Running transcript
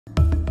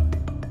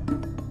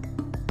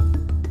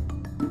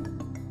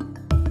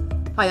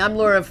Hi, I'm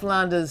Laura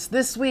Flanders.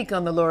 This week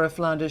on The Laura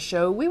Flanders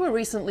Show, we were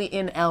recently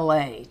in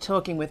LA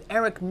talking with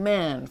Eric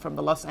Mann from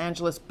the Los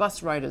Angeles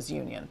Bus Riders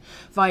Union.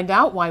 Find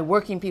out why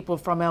working people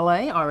from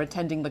LA are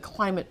attending the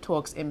climate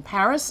talks in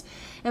Paris,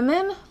 and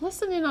then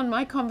listen in on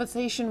my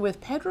conversation with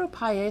Pedro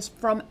Páez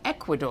from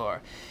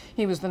Ecuador.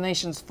 He was the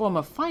nation's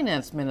former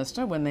finance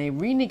minister when they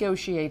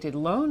renegotiated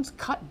loans,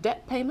 cut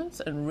debt payments,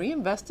 and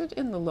reinvested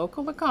in the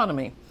local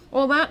economy.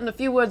 All that and a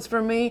few words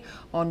from me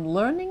on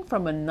learning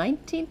from a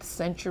 19th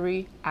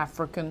century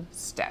African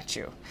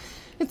statue.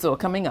 It's all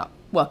coming up.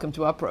 Welcome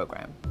to our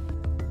program.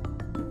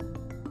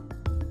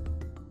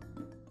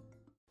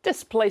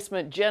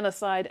 Displacement,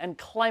 genocide, and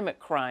climate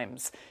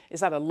crimes.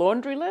 Is that a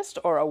laundry list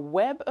or a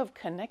web of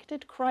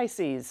connected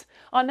crises?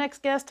 Our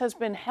next guest has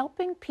been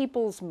helping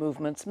people's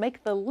movements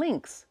make the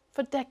links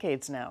for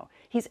decades now.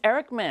 He's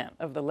Eric Mann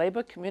of the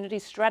Labor Community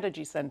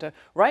Strategy Center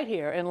right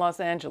here in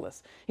Los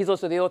Angeles. He's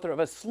also the author of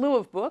a slew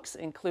of books,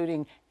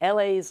 including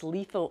LA's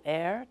Lethal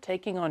Air,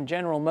 Taking on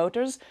General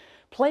Motors,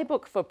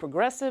 Playbook for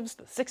Progressives,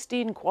 The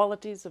 16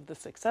 Qualities of the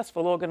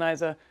Successful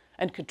Organizer,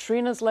 and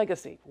Katrina's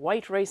Legacy,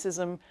 White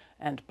Racism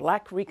and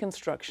Black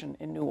Reconstruction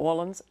in New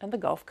Orleans and the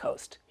Gulf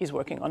Coast. He's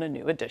working on a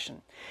new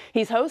edition.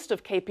 He's host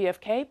of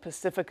KPFK,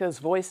 Pacifica's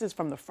Voices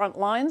from the Front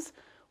Lines.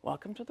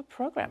 Welcome to the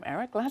program,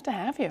 Eric. Glad to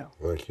have you.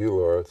 Thank you,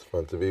 Laura. It's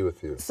fun to be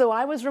with you. So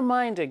I was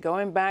reminded,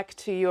 going back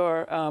to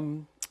your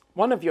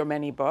one of your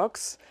many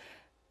books,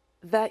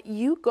 that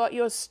you got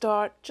your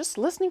start just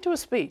listening to a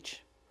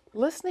speech,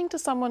 listening to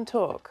someone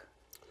talk.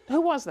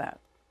 Who was that?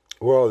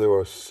 Well, there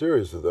were a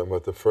series of them,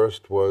 but the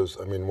first was,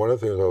 one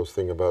of the things I was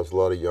thinking about is a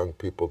lot of young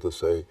people to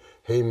say,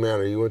 hey, man,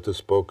 are you into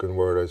spoken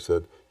word? I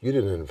said, you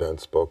didn't invent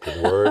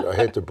spoken word. I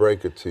hate to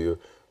break it to you.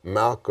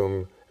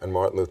 Malcolm and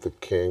Martin Luther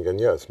King, and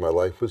yes, my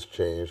life was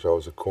changed. I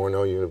was at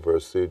Cornell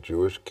University, a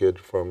Jewish kid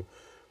from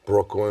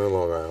Brooklyn and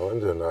Long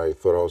Island, and I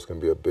thought I was going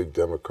to be a big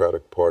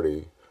Democratic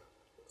Party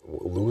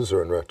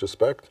loser in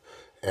retrospect.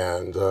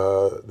 And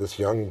this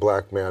young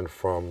black man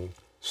from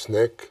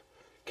SNCC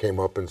came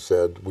up and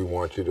said, we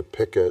want you to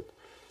picket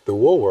the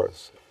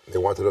Woolworths. They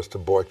wanted us to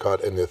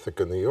boycott in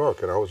Ithaca, New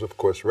York, and I was, of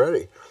course,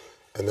 ready.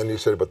 And then he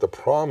said, but the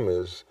problem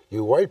is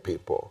you white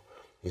people.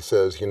 He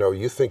says, you know,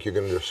 you think you're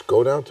going to just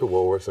go down to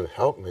Woolworths and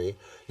help me.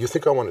 You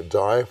think I want to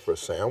die for a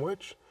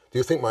sandwich? Do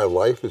you think my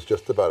life is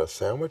just about a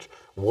sandwich?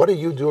 What are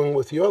you doing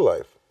with your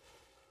life?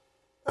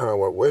 And I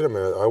went, wait a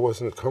minute, I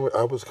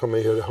was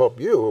coming here to help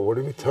you. What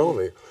do you tell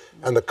me?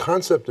 And the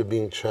concept of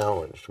being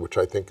challenged, which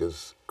I think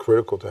is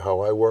critical to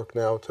how I work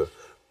now, to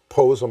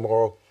pose a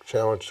moral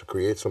challenge, to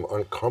create some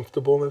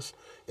uncomfortableness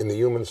in the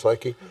human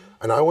psyche.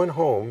 And I went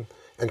home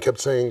and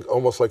kept saying,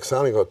 almost like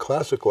sounding a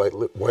classic white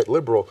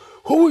liberal,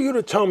 who are you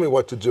to tell me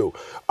what to do?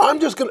 I'm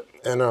just gonna,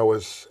 and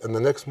the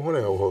next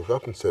morning I woke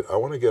up and said, I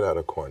want to get out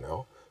of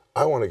Cornell.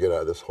 I want to get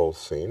out of this whole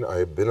scene. I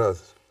had been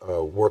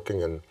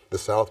working in the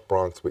South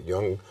Bronx with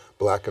young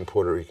black and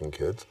Puerto Rican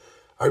kids.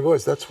 I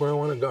realized that's where I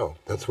want to go.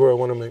 That's where I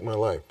want to make my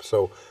life.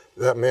 So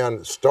that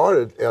man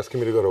started asking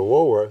me to go to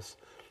Woolworths,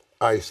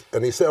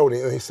 and he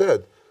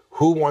said,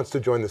 who wants to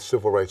join the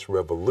civil rights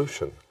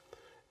revolution?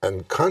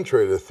 And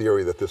contrary to the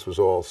theory that this was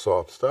all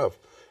soft stuff,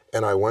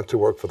 and I went to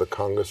work for the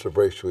Congress of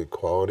Racial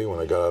Equality when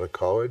I got out of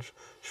college.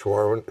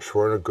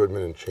 Schwerner,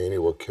 Goodman, and Cheney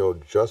were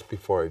killed just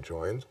before I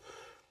joined,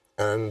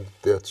 and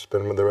that's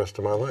been the rest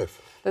of my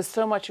life. There's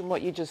so much in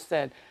what you just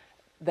said,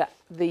 that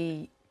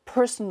the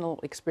personal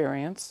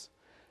experience,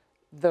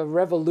 the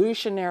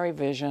revolutionary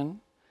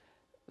vision,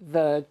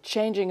 the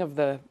changing of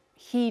the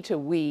he to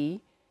we,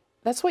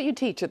 that's what you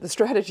teach at the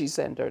Strategy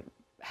Center.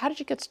 How did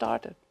you get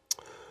started?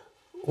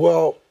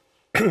 Well,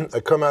 I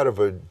come out of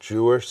a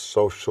Jewish,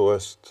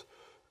 socialist,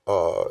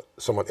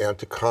 somewhat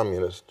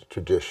anti-communist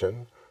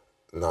tradition.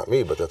 Not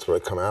me, but that's what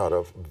I come out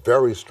of.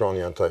 Very strong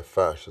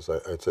anti-fascist.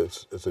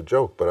 It's a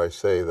joke, but I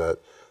say that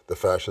the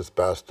fascist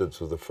bastards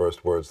were the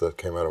first words that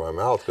came out of my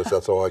mouth, because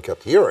that's all I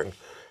kept hearing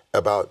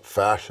about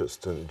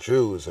fascists and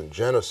Jews and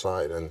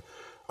genocide. And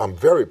I'm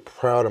very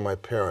proud of my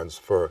parents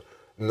for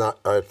not,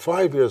 at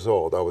 5 years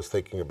old, I was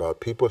thinking about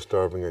people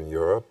starving in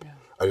Europe. Yeah.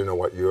 I didn't know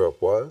what Europe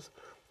was.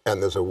 And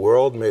there's a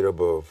world made up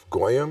of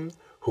Goyim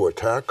who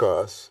attack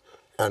us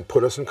and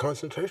put us in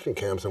concentration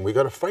camps, and we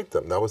got to fight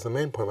them. That was the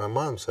main point. My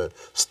mom said,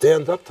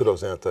 stand up to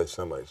those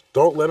anti-Semites.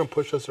 Don't let them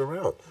push us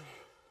around.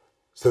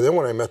 So then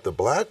when I met the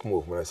black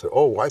movement, I said,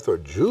 oh, I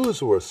thought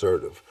Jews were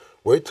assertive.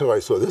 Wait till I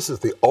saw this is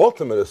the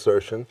ultimate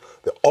assertion,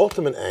 the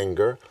ultimate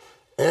anger,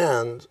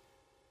 and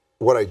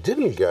what I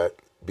didn't get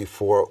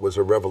before was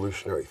a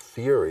revolutionary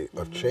theory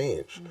of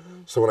change.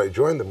 So when I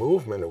joined the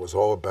movement, it was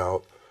all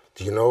about,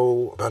 do you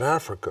know about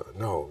Africa?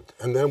 No.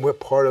 And then we're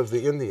part of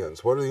the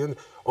Indians. What are the Indians?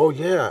 Oh,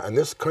 yeah, and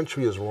this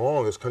country is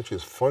wrong. This country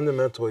is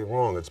fundamentally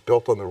wrong. It's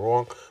built on the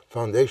wrong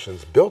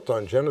foundations, built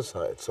on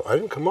genocide. So I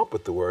didn't come up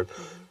with the word.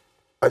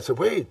 I said,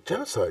 wait,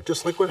 genocide,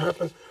 just like what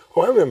happened.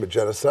 Oh, I remember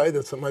genocide.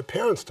 That's what my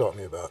parents taught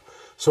me about.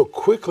 So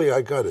quickly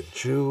I got it.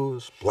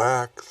 Jews,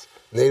 blacks,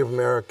 Native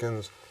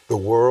Americans, the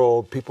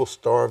world, people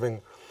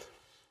starving.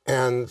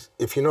 And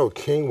if you know,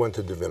 King went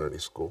to divinity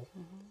school.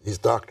 He's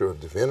doctor of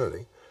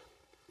divinity.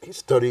 He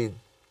studied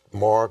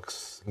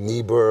Marx,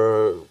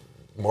 Niebuhr,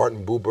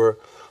 Martin Buber,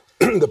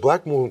 the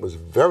black movement was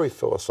very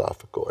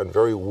philosophical and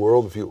very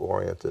worldview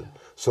oriented.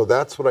 So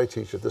that's what I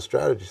teach at the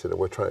Strategy Center.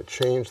 We're trying to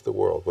change the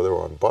world, whether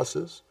we're on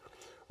buses.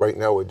 Right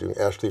now we're doing,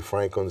 Ashley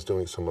Franklin's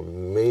doing some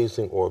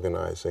amazing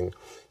organizing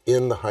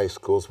in the high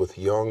schools with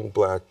young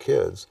black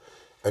kids.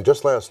 And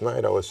just last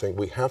night I was saying,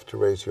 we have to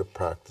raise your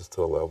practice to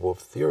the level of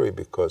theory,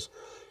 because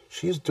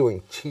she's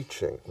doing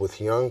teaching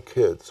with young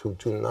kids who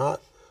do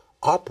not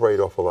operate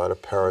off a lot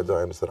of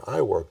paradigms that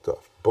I worked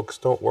off. Books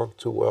don't work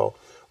too well.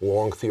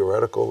 Long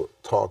theoretical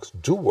talks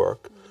do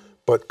work,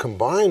 but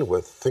combined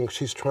with things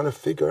she's trying to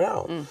figure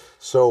out.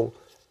 So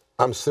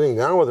I'm sitting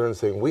down with her and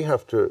saying, we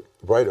have to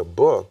write a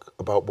book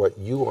about what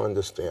you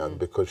understand,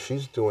 because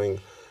she's doing,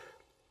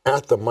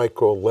 at the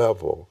micro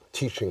level,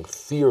 teaching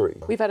theory.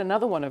 We've had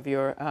another one of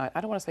your,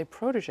 I don't want to say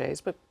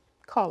proteges, but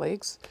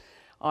colleagues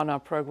on our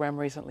program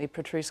recently,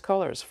 Patrice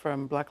Cullors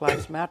from Black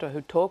Lives Matter,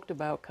 who talked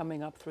about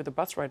coming up through the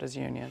Bus Riders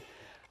Union.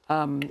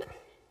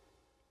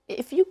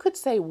 If you could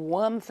say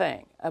one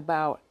thing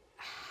about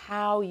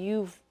how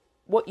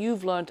what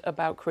you've learned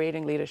about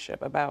creating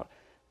leadership, about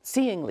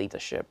seeing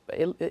leadership,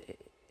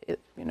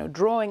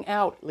 drawing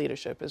out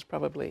leadership is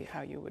probably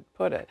how you would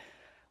put it.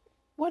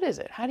 What is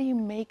it? How do you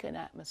make an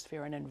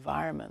atmosphere, an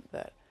environment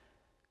that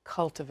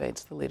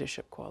cultivates the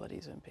leadership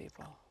qualities in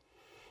people?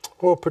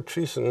 Well,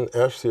 Patrice and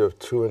Ashley have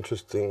two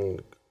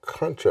interesting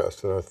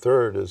contrasts, and our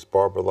third is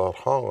Barbara Lott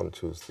Holland,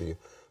 who's the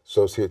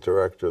Associate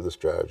Director of the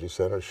Strategy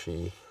Center.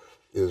 She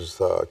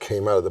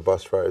came out of the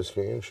Bus Riders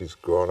Union. She's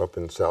grown up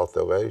in South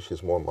LA.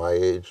 She's more my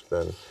age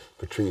than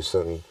Patrice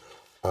and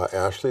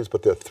Ashley's,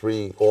 but they're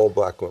three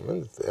all-black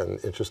women, and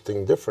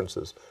interesting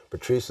differences.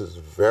 Patrice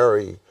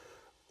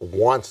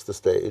wants the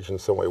stage, in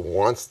some way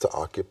wants to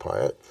occupy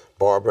it.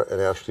 Barbara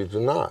and Ashley do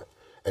not.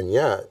 And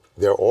yet,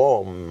 they're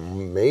all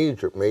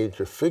major,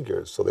 major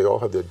figures, so they all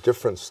have their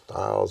different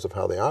styles of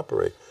how they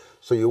operate.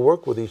 So you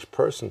work with each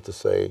person to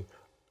say,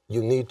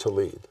 you need to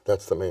lead.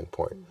 That's the main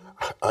point.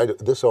 I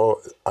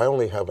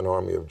only have an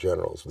army of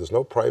generals. There's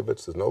no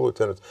privates, there's no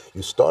lieutenants.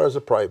 You start as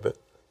a private,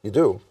 you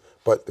do,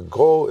 but the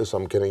goal is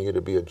I'm getting you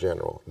to be a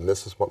general, and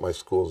this is what my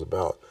school's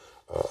about.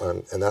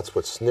 And that's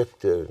what SNCC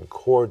did and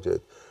CORE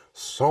did.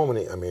 So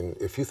many, I mean,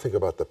 if you think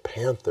about the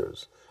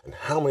Panthers and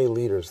how many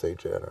leaders they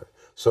generate.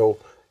 So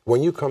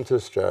when you come to the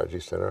Strategy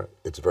Center,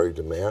 it's very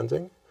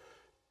demanding.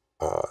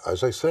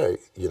 As I say,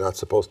 you're not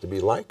supposed to be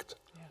liked.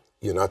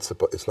 Yeah.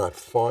 It's not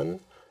fun.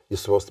 You're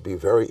supposed to be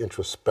very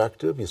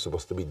introspective. You're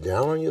supposed to be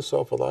down on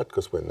yourself a lot,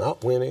 because we're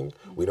not winning.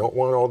 We don't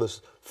want all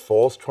this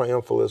false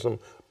triumphalism,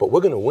 but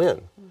we're going to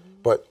win.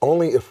 But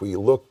only if we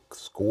look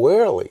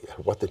squarely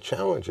at what the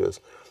challenge is.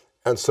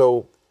 And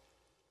so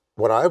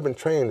what I've been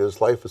trained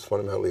is life is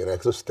fundamentally an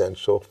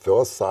existential,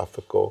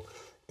 philosophical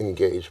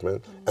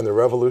engagement, and the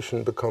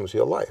revolution becomes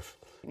your life.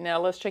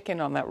 Now let's check in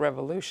on that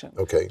revolution.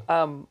 Okay.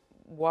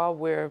 While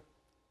we're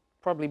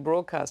probably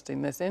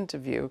broadcasting this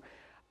interview,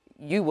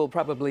 you will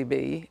probably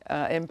be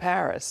in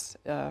Paris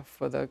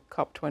for the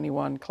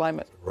COP21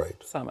 climate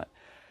summit.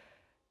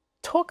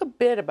 Talk a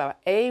bit about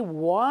A,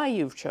 why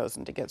you've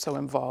chosen to get so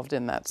involved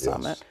in that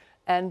summit,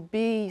 and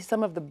B,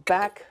 some of the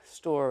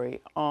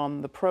backstory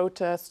on the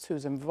protests,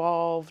 who's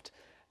involved,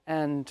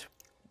 and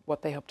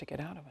what they hope to get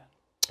out of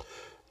it.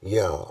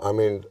 Yeah, I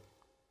mean,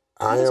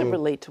 How does it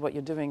relate to what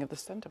you're doing at the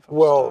Center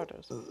for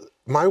Starters?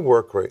 My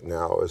work right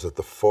now is at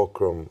the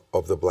fulcrum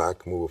of the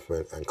black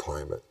movement and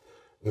climate.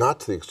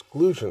 Not to the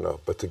exclusion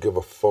of, but to give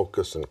a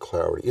focus and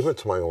clarity, even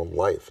to my own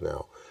life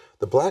now.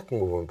 The black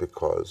movement,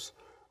 because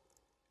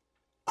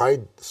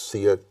I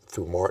see it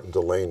through Martin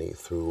Delaney,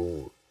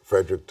 through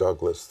Frederick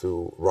Douglass,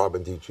 through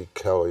Robin D.G.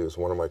 Kelly, who's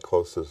one of my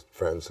closest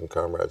friends and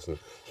comrades, and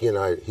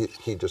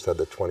he just had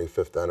the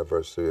 25th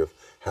anniversary of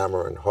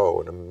Hammer and Hoe,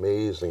 an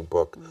amazing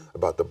book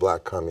about the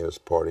Black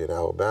Communist Party in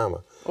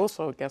Alabama.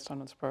 Also a guest on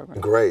this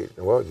program. Great.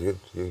 Well,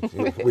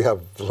 we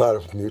have a lot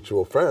of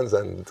mutual friends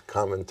and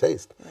common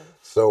taste. Yeah.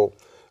 So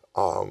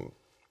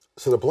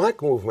the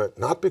black movement,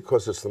 not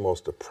because it's the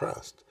most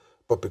oppressed,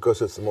 but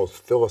because it's the most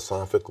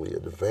philosophically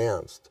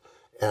advanced,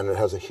 and it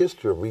has a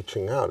history of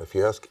reaching out. If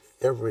you ask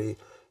every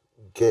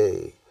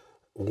gay,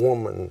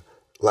 woman,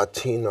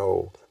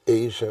 Latino,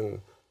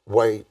 Asian,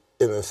 white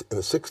in the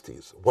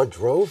 60s, what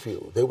drove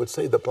you? They would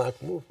say the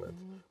black movement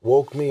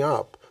woke me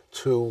up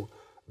to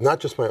not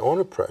just my own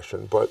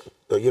oppression, but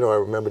I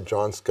remember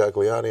John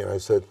Scagliotti, and I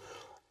said,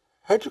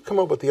 how'd you come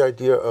up with the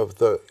idea of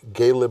the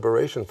Gay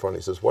Liberation Front?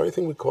 He says, why do you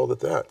think we called it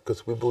that?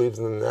 Because we believed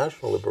in the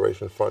National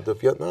Liberation Front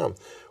of Vietnam.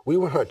 We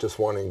were not just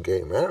wanting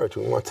gay marriage.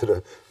 We wanted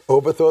to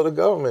overthrow the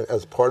government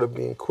as part of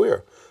being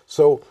queer.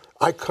 So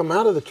I come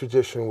out of the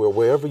tradition where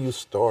wherever you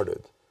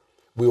started,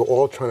 we were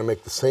all trying to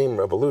make the same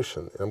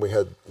revolution. And we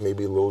had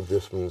maybe little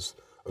difference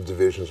of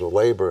divisions of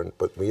labor,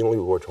 but we only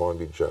were trying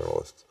to be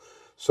generalists.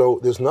 So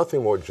there's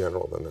nothing more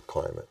general than the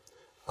climate.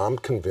 I'm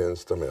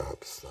convinced,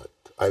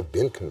 I've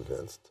been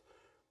convinced,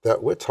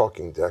 that we're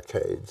talking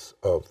decades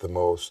of the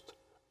most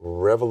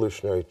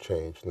revolutionary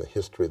change in the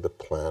history of the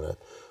planet.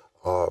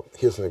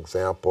 Here's an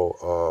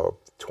example.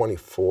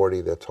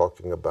 2040, they're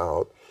talking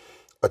about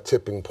a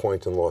tipping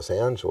point in Los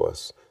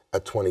Angeles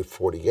at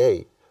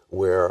 2048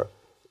 where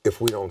if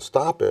we don't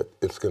stop it,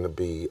 it's going to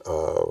be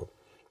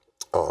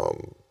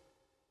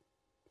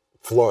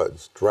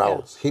floods,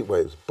 droughts, heat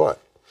waves.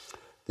 But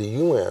the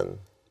UN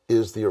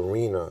is the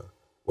arena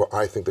where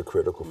I think the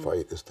critical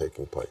fight is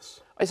taking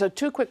place. So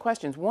 2 quick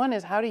questions. One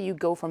is, how do you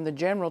go from the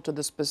general to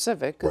the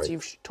specific? Because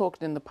you've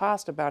talked in the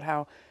past about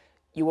how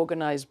you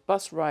organize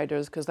bus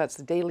riders, because that's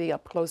the daily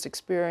up-close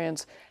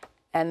experience,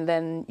 and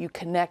then you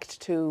connect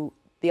to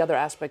the other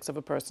aspects of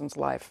a person's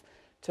life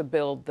to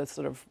build the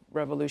sort of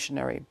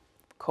revolutionary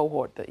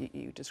cohort that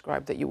you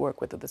described that you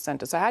work with at the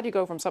center. So how do you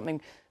go from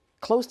something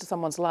close to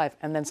someone's life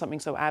and then something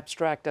so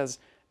abstract as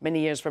many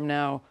years from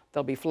now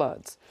there'll be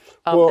floods?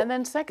 And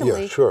then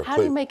secondly, how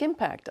do you make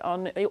impact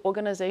on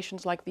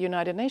organizations like the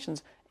United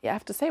Nations? You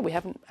have to say we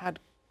haven't had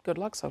good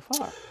luck so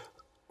far.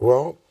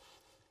 Well,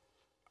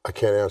 I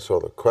can't answer all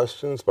the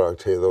questions, but I'll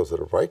tell you those are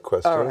the right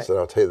questions, and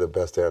I'll tell you the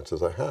best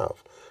answers I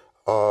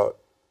have.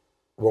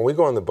 When we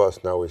go on the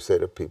bus now, we say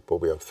to people,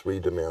 we have 3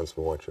 demands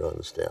we want you to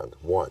understand.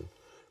 1,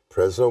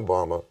 President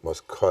Obama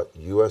must cut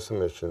U.S.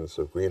 emissions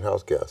of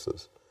greenhouse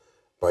gases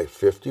by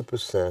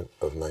 50%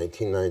 of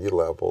 1990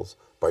 levels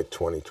by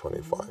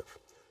 2025.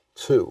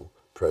 2,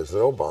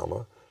 President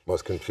Obama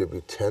must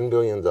contribute $10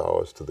 billion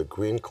to the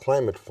Green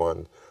Climate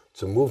Fund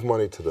to move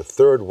money to the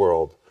third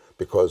world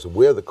because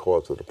we're the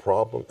cause of the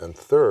problem. And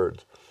 3rd,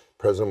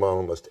 President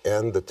Obama must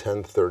end the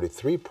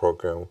 1033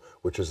 program,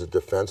 which is a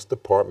Defense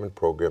Department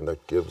program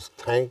that gives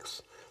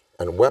tanks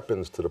and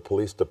weapons to the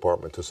police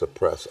department to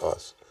suppress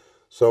us.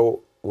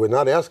 So we're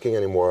not asking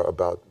anymore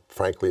about,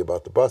 frankly,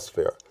 about the bus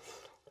fare.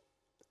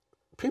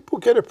 People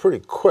get it pretty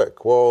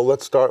quick. Well,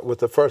 let's start with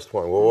the first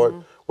one.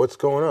 Well, what's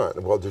going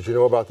on? Well, did you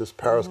know about this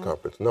Paris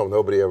conference? No,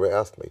 nobody ever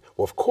asked me.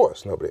 Well, of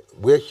course, nobody.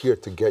 We're here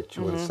to get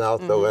you in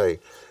South LA.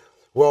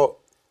 Well,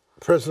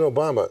 President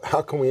Obama,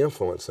 how can we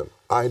influence him?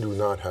 I do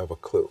not have a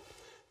clue.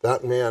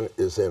 That man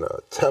is in a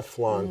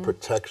Teflon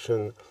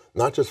protection,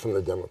 not just from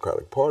the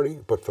Democratic Party,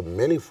 but from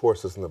many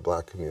forces in the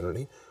black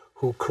community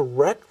who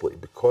correctly,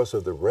 because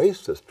of the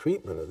racist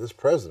treatment of this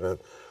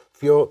president,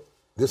 feel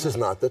this is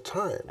not the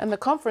time. And the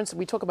conference,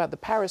 we talk about the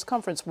Paris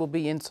conference, will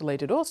be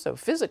insulated also,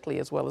 physically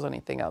as well as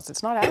anything else.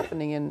 It's not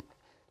happening in,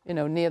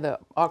 near the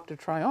Arc de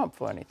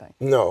Triomphe or anything.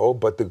 No,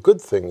 but the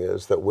good thing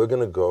is that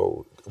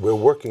we're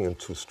working in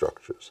 2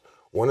 structures.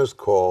 One is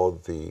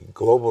called the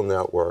Global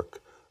Network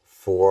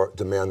for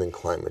Demanding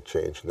Climate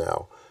Change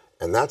Now,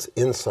 and that's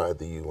inside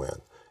the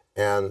UN.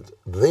 And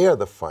there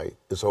the fight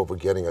is over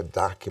getting a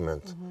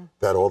document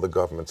that all the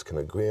governments can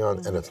agree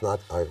on, and it's not,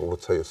 I will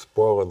tell you,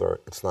 spoiler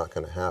alert, it's not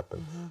going to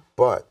happen.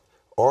 But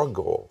our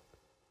goal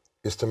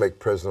is to make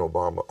President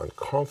Obama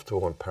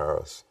uncomfortable in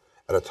Paris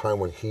at a time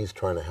when he's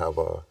trying to have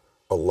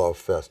a love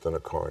fest and a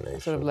coronation.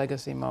 A sort of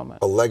legacy moment.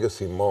 A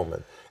legacy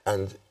moment.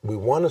 And we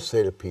want to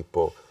say to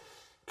people,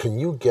 can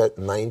you get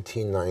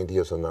 1990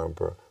 as a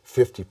number,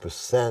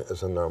 50%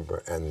 as a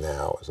number, and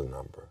now as a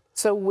number?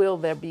 So will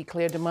there be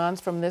clear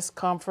demands from this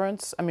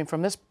conference,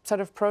 from this set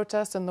of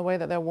protests in the way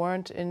that there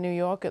weren't in New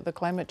York at the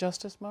Climate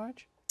Justice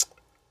March?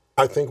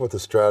 I think what the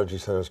Strategy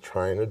Center is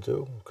trying to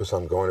do, because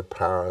I'm going to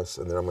Paris,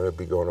 and then I'm going to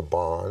be going to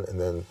Bonn, and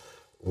then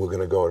we're going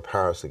to go to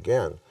Paris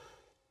again.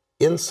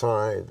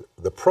 Inside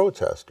the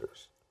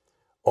protesters,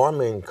 our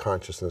main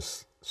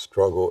consciousness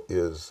struggle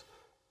is,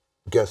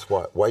 guess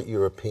what? White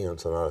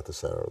Europeans are not at the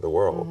center of the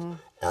world,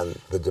 and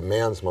the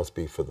demands must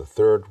be for the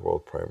third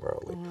world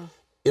primarily.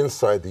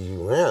 Inside the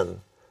UN,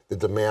 the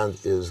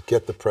demand is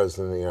get the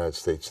President of the United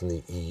States and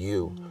the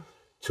EU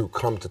to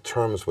come to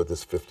terms with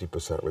this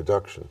 50%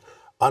 reduction.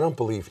 I don't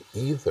believe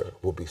either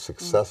will be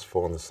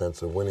successful in the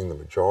sense of winning the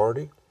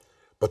majority,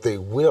 but they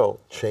will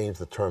change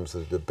the terms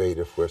of the debate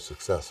if we're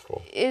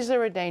successful. Is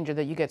there a danger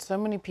that you get so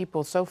many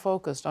people so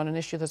focused on an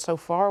issue that's so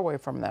far away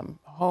from them,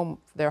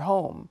 their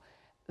home,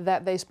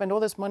 that they spend all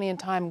this money and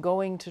time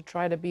going to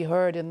try to be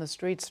heard in the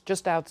streets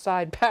just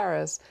outside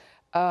Paris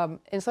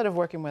instead of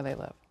working where they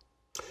live?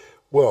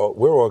 Well,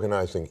 we're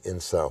organizing in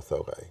South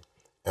LA,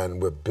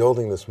 and we're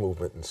building this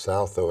movement in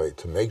South LA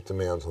to make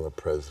demands on the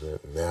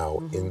president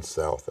now in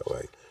South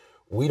LA.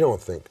 We don't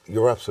think,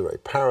 you're absolutely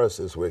right, Paris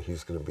is where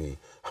he's going to be.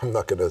 I'm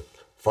not going to,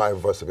 5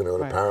 of us are going to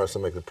go to Paris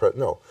and make the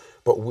president. No,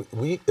 but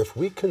if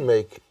we can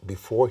make,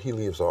 before he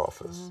leaves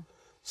office,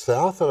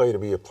 South LA to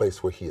be a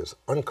place where he is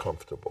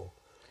uncomfortable,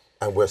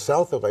 and where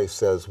South LA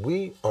says,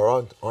 we are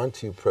on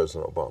to you,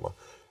 President Obama.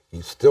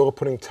 You're still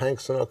putting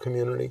tanks in our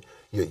community.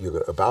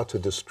 You're about to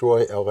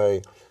destroy LA.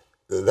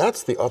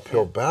 That's the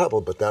uphill battle,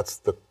 but that's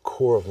the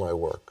core of my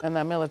work. And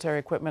that military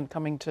equipment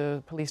coming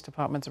to police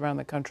departments around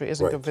the country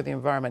isn't good for the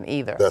environment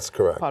either. That's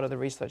correct. Part of the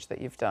research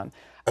that you've done.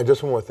 And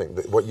just one more thing.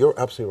 What you're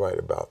absolutely right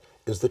about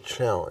is the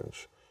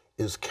challenge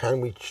is, can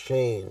we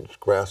change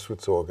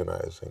grassroots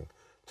organizing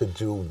to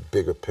do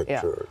bigger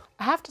picture?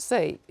 I have to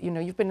say,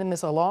 you've been in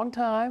this a long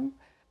time.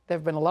 There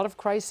have been a lot of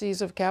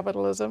crises of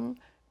capitalism.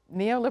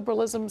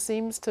 Neoliberalism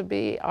seems to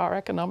be our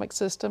economic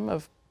system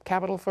of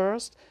capital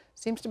first,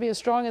 seems to be as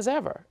strong as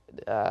ever,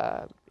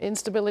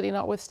 instability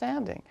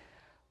notwithstanding.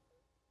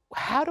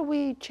 How do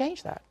we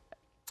change that?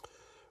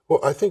 Well,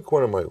 I think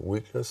one of my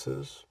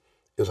weaknesses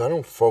is I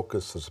don't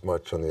focus as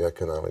much on the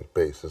economic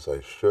base as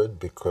I should,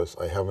 because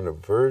I have an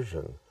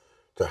aversion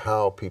to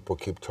how people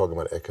keep talking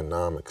about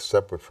economics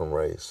separate from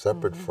race,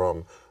 separate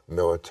from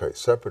military,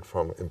 separate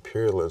from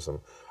imperialism.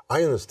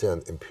 I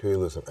understand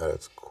imperialism at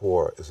its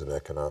core is an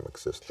economic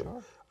system.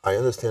 Sure. I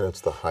understand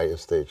it's the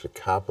highest stage of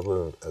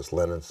capitalism, as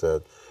Lenin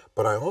said,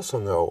 but I also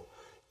know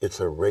it's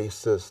a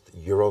racist,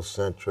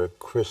 Eurocentric,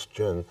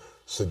 Christian,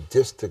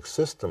 sadistic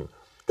system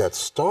that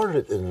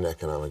started in an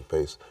economic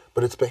base,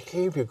 but its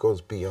behavior goes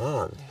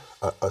beyond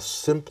a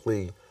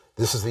simply,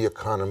 this is the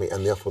economy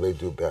and therefore they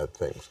do bad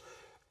things.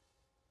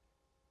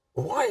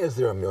 Why is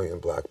there 1 million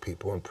black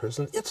people in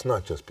prison? It's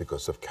not just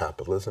because of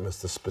capitalism,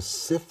 it's the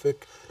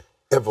specific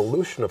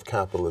evolution of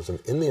capitalism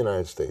in the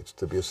United States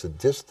to be a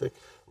sadistic,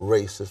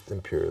 racist,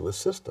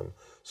 imperialist system.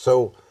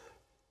 So,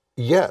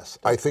 yes,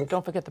 I think...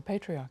 Don't forget the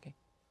patriarchy.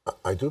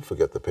 I do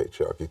forget the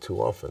patriarchy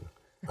too often.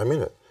 I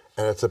mean it.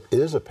 And it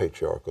is a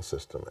patriarchal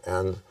system.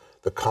 And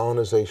the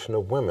colonization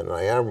of women. And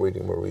I am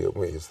reading Maria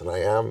Mies, and I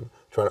am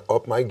trying to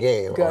up my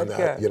game on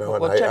that. You know,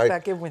 we'll and check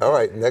back in with you. All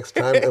right, next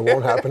time it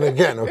won't happen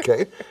again,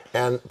 okay?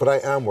 But I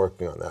am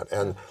working on that.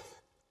 And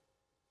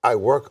I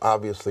work,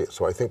 obviously,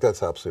 so I think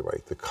that's absolutely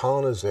right. The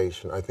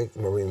colonization, I think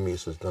Maria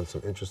Mies has done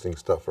some interesting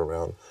stuff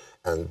around,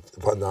 and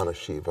Vandana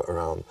Shiva,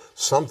 around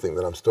something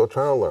that I'm still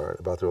trying to learn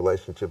about the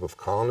relationship of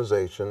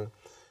colonization,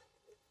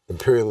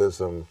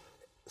 imperialism,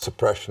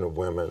 suppression of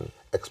women,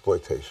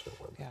 exploitation of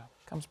women. Yeah,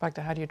 comes back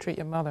to how do you treat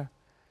your mother?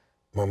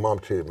 My mom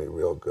treated me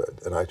real good,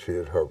 and I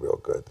treated her real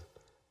good.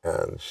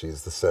 And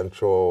she's the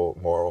central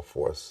moral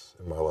force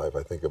in my life.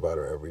 I think about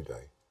her every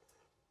day.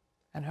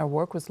 And her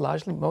work was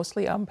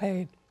mostly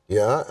unpaid.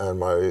 Yeah, and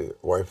my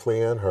wife,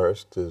 Leanne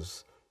Hurst,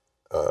 has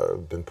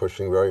been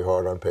pushing very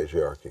hard on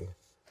patriarchy.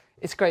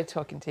 It's great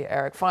talking to you,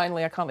 Eric.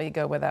 Finally, I can't let you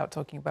go without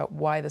talking about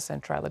why the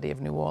centrality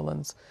of New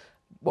Orleans,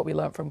 what we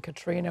learned from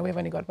Katrina. We've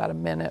only got about a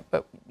minute,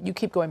 but you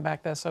keep going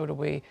back there, so do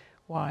we.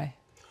 Why?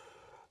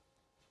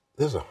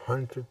 There's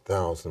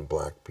 100,000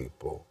 black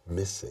people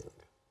missing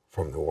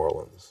from New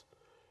Orleans.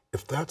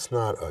 If that's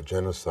not a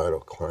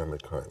genocidal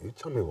climate crime, you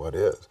tell me what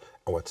is.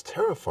 And what's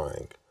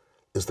terrifying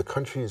is the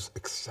country's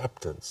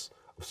acceptance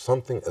of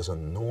something as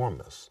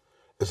enormous,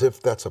 as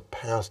if that's a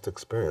past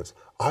experience.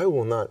 I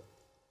will not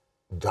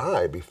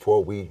die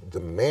before we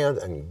demand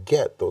and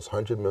get those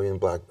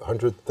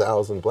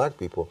 100,000 black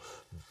people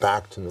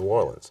back to New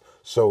Orleans.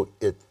 So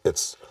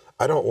it's,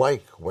 I don't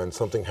like when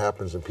something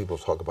happens and people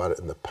talk about it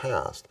in the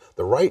past.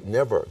 The right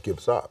never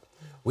gives up.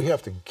 We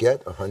have to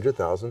get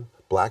 100,000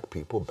 black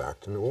people back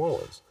to New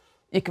Orleans.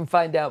 You can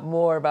find out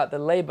more about the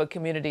Labor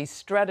Community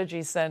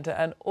Strategy Center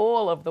and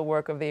all of the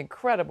work of the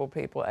incredible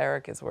people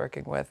Eric is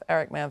working with.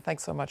 Eric Mann,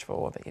 thanks so much for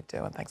all that you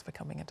do, and thanks for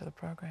coming into the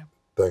program.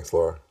 Thanks,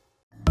 Laura.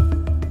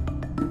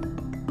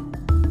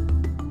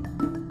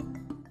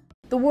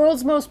 The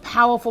world's most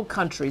powerful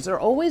countries are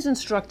always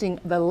instructing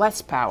the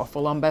less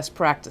powerful on best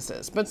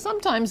practices, but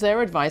sometimes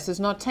their advice is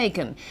not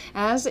taken,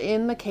 as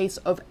in the case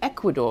of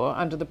Ecuador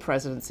under the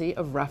presidency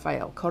of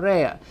Rafael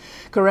Correa.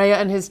 Correa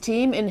and his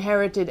team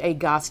inherited a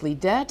ghastly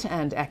debt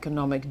and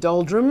economic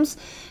doldrums.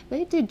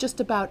 They did just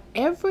about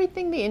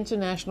everything the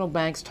international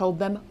banks told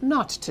them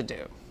not to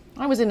do.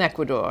 I was in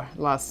Ecuador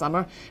last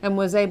summer and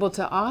was able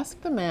to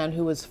ask the man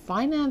who was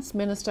finance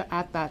minister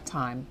at that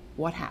time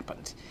what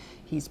happened.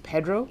 He's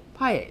Pedro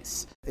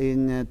Páez.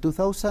 In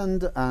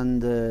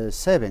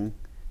 2007,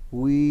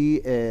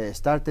 we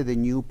started a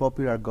new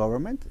popular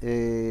government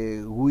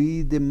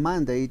with the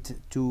mandate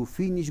to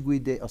finish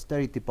with the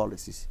austerity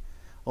policies.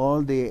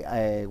 All the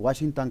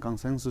Washington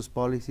consensus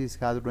policies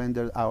had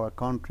rendered our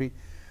country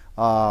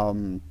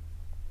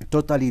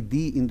totally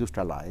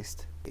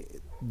deindustrialized.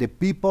 The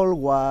people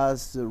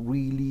was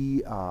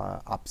really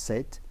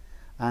upset,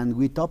 and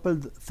we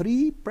toppled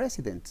 3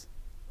 presidents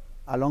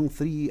along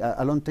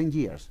 10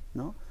 years.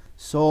 No?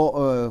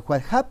 So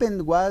what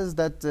happened was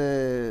that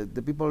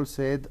the people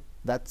said,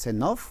 that's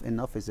enough,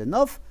 enough is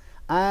enough,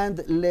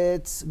 and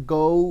let's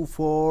go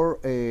for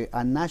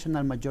a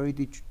national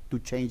majority to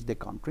change the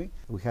country.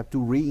 We have to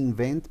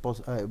reinvent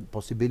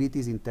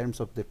possibilities in terms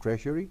of the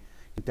treasury,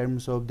 in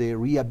terms of the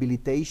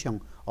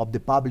rehabilitation of the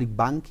public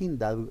banking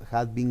that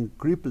had been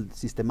crippled,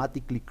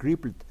 systematically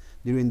crippled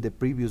during the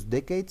previous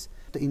decades.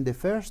 In the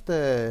first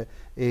year,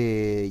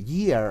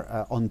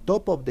 on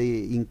top of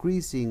the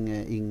increase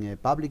in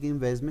public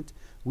investment,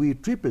 we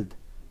tripled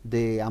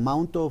the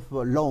amount of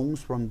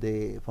loans from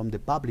the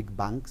public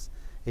banks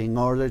in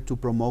order to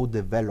promote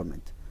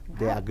development. Wow.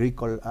 The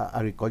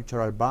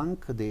agricultural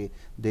bank, the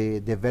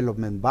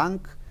development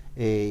bank.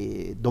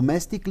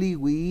 Domestically,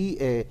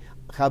 we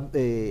have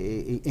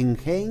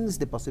enhanced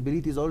the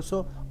possibilities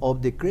also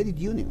of the credit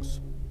unions.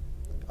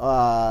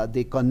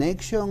 The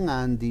connection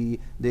and the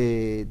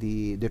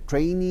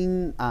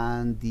training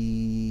and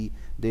the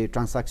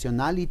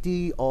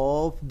transactionality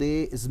of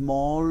the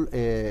small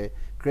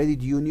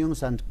credit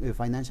unions and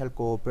financial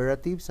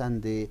cooperatives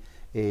and the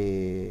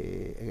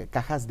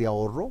cajas de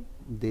ahorro,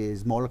 the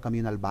small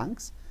communal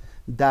banks.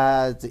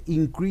 that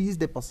increase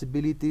the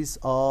possibilities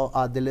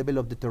at the level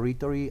of the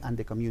territory and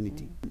the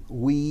community.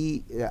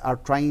 We are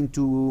trying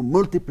to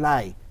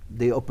multiply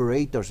the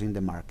operators in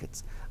the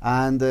markets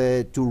and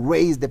to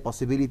raise the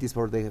possibilities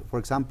for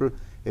example,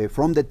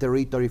 from the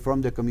territory,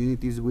 from the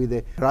communities with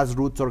the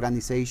grassroots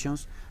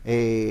organizations,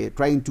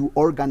 trying to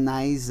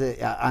organize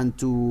and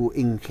to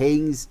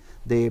enhance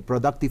the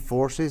productive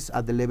forces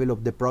at the level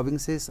of the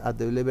provinces, at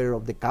the level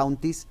of the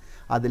counties,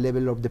 at the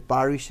level of the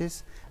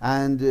parishes.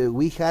 And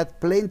we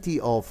had plenty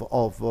of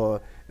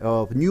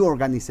new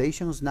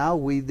organizations now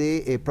with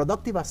the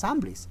productive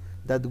assemblies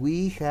that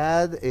we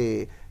had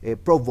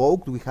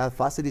provoked, we had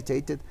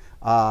facilitated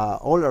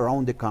all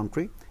around the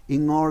country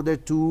in order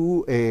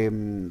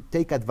to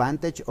take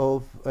advantage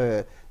of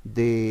the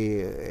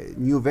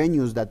new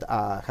venues that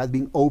had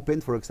been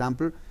opened, for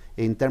example,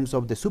 in terms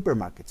of the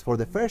supermarkets. For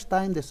the first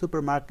time, the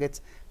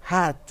supermarkets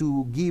had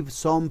to give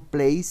some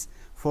place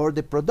for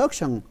the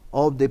production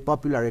of the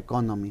popular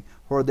economy,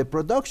 for the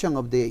production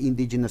of the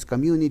indigenous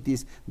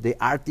communities, the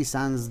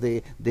artisans,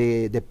 the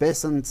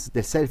peasants,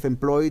 the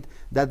self-employed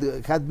that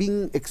had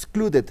been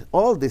excluded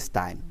all this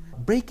time.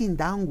 Breaking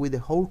down with the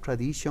whole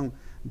tradition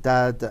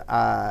that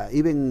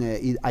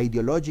even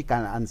ideological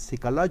and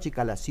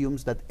psychological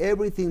assumes that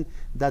everything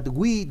that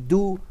we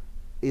do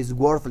is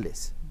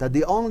worthless, that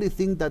the only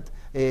thing that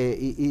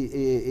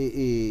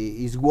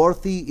is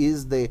worthy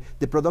is the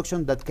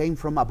production that came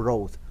from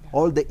abroad,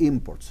 all the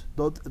imports.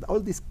 All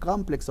this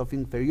complex of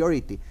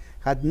inferiority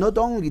had not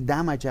only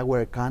damaged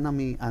our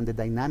economy and the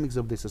dynamics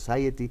of the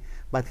society,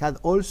 but had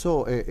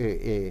also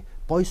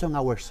poisoned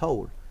our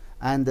soul.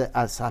 And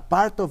as a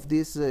part of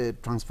this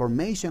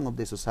transformation of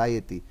the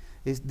society,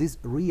 is this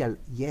real,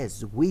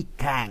 yes, we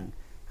can,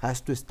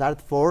 has to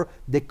start for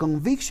the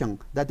conviction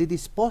that it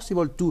is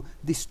possible to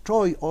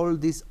destroy all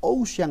this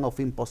ocean of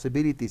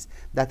impossibilities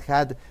that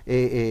had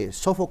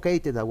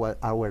suffocated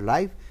our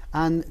life,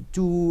 and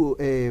to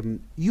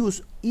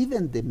use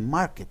even the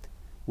market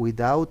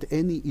without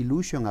any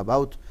illusion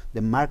about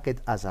the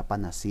market as a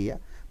panacea,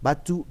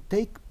 but to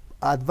take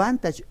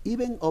advantage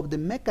even of the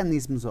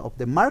mechanisms of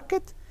the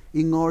market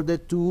in order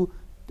to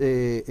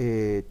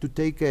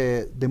take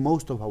the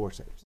most of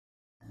ourselves.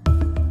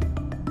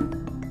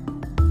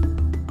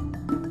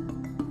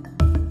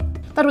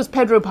 That was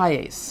Pedro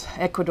Páez,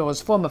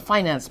 Ecuador's former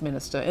finance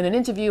minister, in an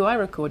interview I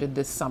recorded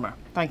this summer,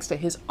 thanks to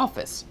his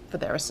office for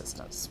their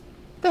assistance.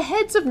 The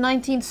heads of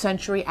 19th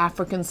century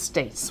African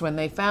states, when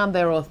they found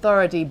their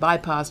authority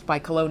bypassed by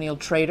colonial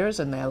traders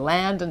and their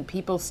land and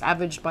people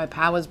savaged by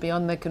powers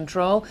beyond their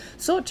control,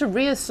 sought to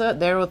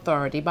reassert their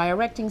authority by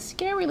erecting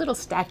scary little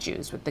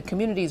statues with the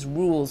community's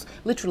rules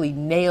literally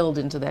nailed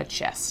into their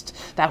chest.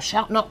 Thou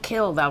shalt not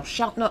kill, thou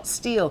shalt not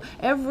steal.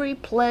 Every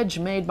pledge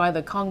made by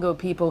the Congo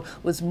people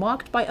was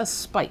marked by a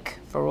spike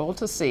for all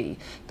to see.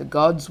 The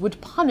gods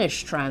would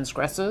punish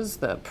transgressors,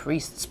 the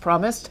priests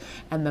promised,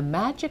 and the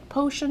magic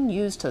potion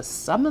used to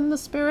summon the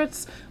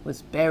spirits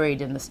was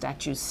buried in the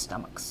statues'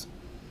 stomachs.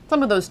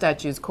 Some of those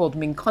statues, called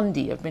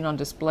Minkondi, have been on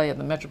display at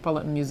the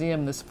Metropolitan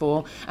Museum this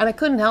fall, and I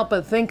couldn't help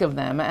but think of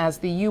them as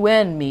the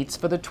UN meets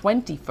for the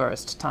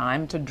 21st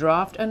time to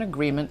draft an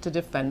agreement to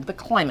defend the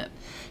climate.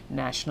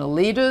 National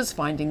leaders,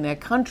 finding their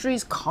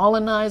countries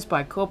colonized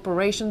by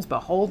corporations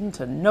beholden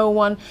to no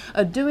one,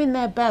 are doing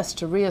their best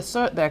to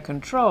reassert their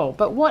control.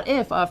 But what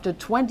if, after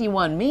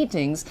 21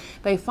 meetings,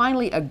 they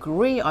finally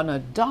agree on a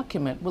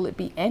document? Will it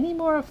be any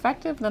more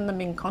effective than the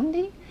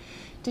Minkondi?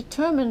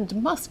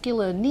 Determined,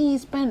 muscular,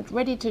 knees bent,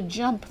 ready to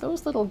jump,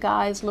 those little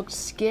guys looked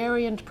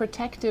scary and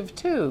protective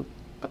too.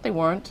 But they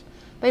weren't.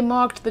 They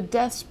marked the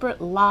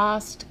desperate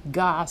last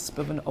gasp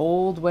of an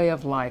old way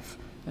of life,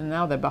 and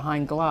now they're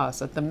behind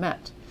glass at the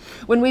Met.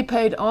 When we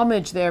paid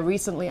homage there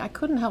recently, I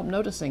couldn't help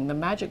noticing the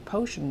magic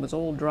potion was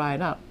all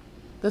dried up.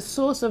 The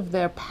source of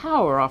their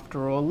power,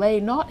 after all, lay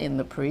not in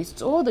the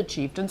priests or the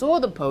chieftains or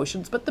the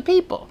potions, but the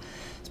people.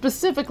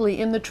 Specifically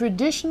in the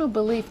traditional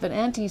belief that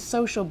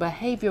antisocial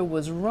behavior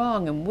was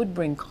wrong and would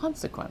bring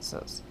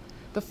consequences.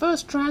 The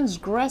first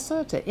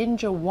transgressor to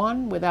injure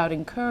one without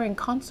incurring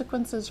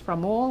consequences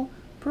from all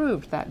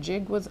proved that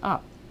jig was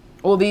up.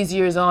 All these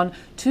years on,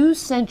 2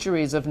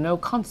 centuries of no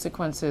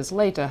consequences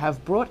later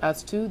have brought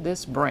us to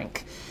this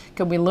brink.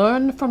 Can we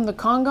learn from the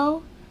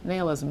Congo?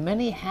 Nail as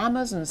many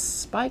hammers and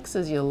spikes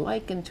as you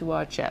like into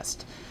our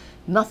chest.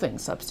 Nothing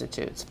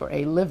substitutes for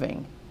a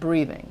living,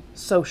 breathing,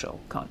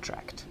 social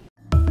contract.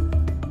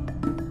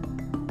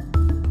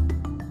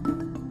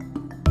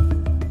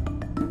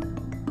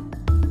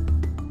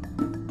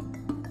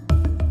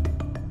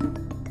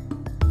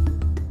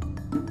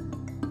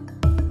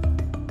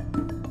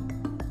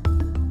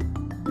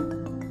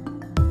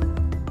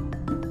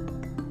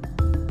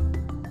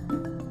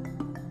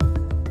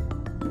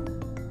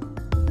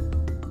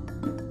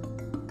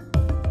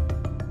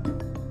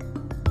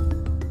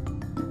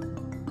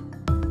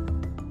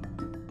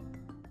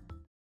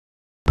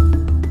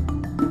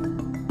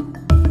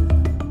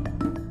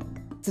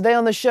 Today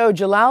on the show,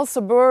 Jalal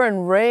Sabur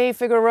and Ray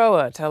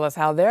Figueroa tell us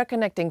how they're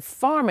connecting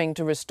farming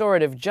to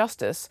restorative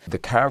justice. The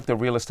character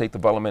of real estate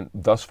development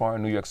thus far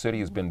in New York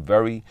City has been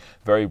very,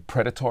 very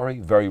predatory,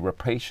 very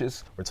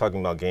rapacious. We're talking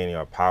about gaining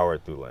our power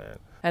through land.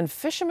 And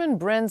fisherman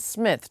Bren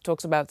Smith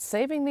talks about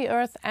saving the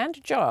earth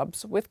and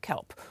jobs with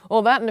kelp.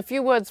 All that and a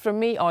few words from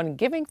me on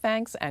giving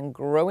thanks and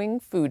growing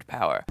food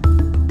power.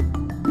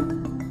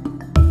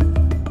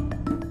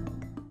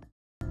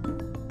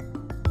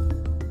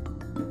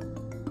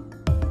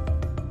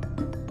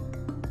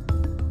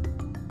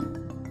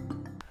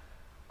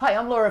 Hi,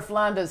 I'm Laura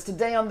Flanders.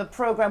 Today on the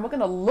program, we're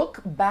going to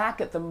look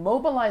back at the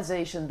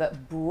mobilization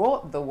that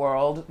brought the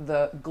world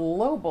the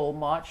global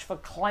March for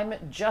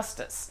Climate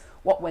Justice.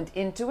 What went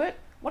into it?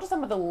 What are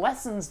some of the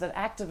lessons that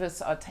activists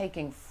are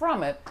taking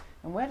from it?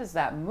 And where does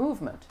that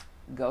movement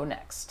go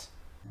next?